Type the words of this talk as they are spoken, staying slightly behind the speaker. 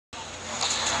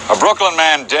A Brooklyn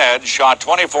man dead, shot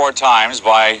 24 times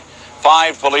by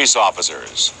 5 police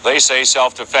officers. They say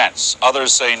self-defense.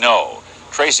 Others say no.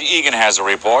 Tracy Egan has a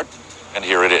report, and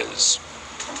here it is.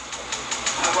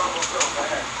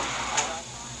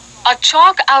 A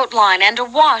chalk outline and a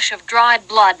wash of dried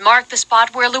blood marked the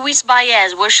spot where Luis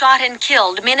Baez was shot and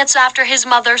killed minutes after his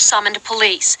mother summoned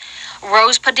police.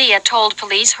 Rose Padilla told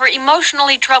police her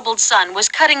emotionally troubled son was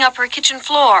cutting up her kitchen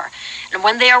floor, and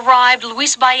when they arrived,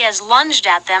 Luis Baez lunged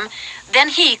at them. Then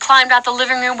he climbed out the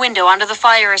living room window onto the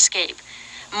fire escape.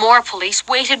 More police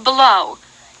waited below.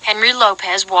 Henry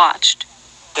Lopez watched.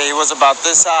 He was about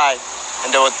this high,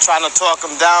 and they were trying to talk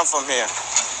him down from here.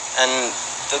 And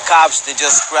the cops, they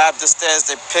just grabbed the stairs,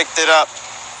 they picked it up,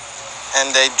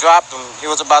 and they dropped him. He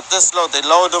was about this low. They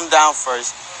lowered him down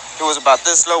first. He was about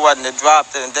this low, and they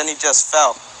dropped it, and then he just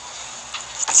fell.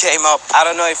 Came up. I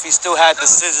don't know if he still had the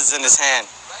scissors in his hand.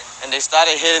 And they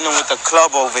started hitting him with a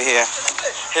club over here.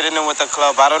 Hitting him with a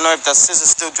club. I don't know if the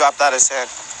scissors still dropped out of his hand.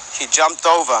 He jumped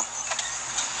over.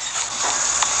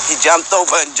 He jumped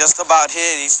over, and just about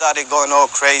here, he started going all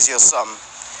crazy or something.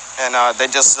 And they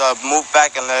just moved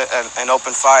back and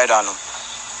opened fire on him.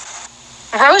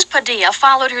 Rose Padilla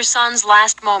followed her son's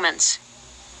last moments.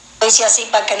 That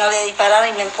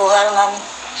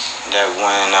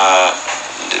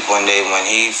when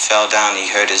he fell down, he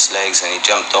hurt his legs and he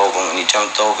jumped over. When he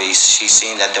jumped over, she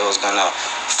seen that they was gonna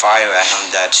fire at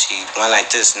him. That she went like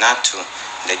this, not to.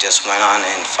 They just went on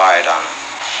and fired on him.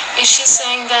 Is she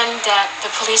saying then that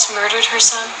the police murdered her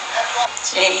son?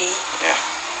 Yeah.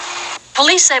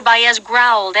 Police say Baez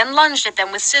growled and lunged at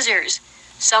them with scissors.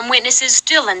 Some witnesses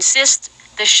still insist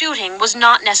the shooting was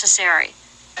not necessary.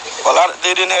 Well,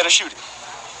 they didn't have to shoot him.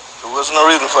 There was no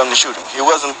reason for him to shoot him. He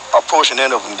wasn't a portion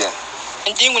end of him then.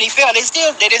 And then when he fell, they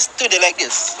just stood there like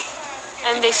this.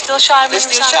 And they still shot him? They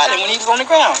still shot him when he was on the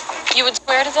ground. You would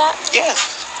swear to that?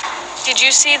 Yes. Did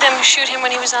you see them shoot him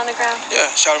when he was on the ground?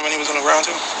 Yeah, shot him when he was on the ground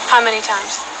too. How many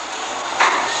times?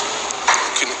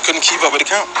 Couldn't keep up with the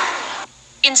count.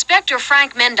 Inspector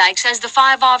Frank Mendyke says the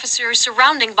 5 officers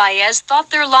surrounding Baez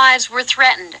thought their lives were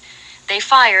threatened. They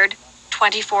fired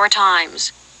 24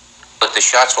 times. But the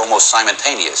shots were almost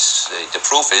simultaneous. The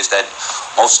proof is that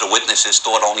most of the witnesses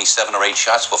thought only 7 or 8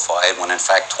 shots were fired, when in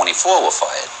fact 24 were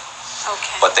fired.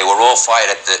 Okay. But they were all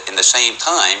fired in the same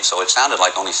time, so it sounded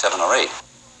like only 7 or 8.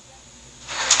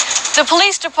 The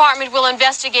police department will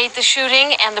investigate the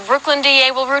shooting, and the Brooklyn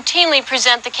DA will routinely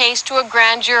present the case to a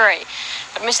grand jury.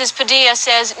 But Mrs. Padilla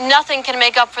says nothing can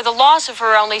make up for the loss of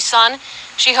her only son.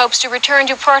 She hopes to return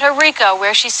to Puerto Rico,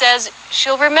 where she says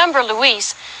she'll remember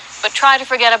Luis, but try to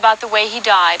forget about the way he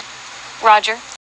died. Roger?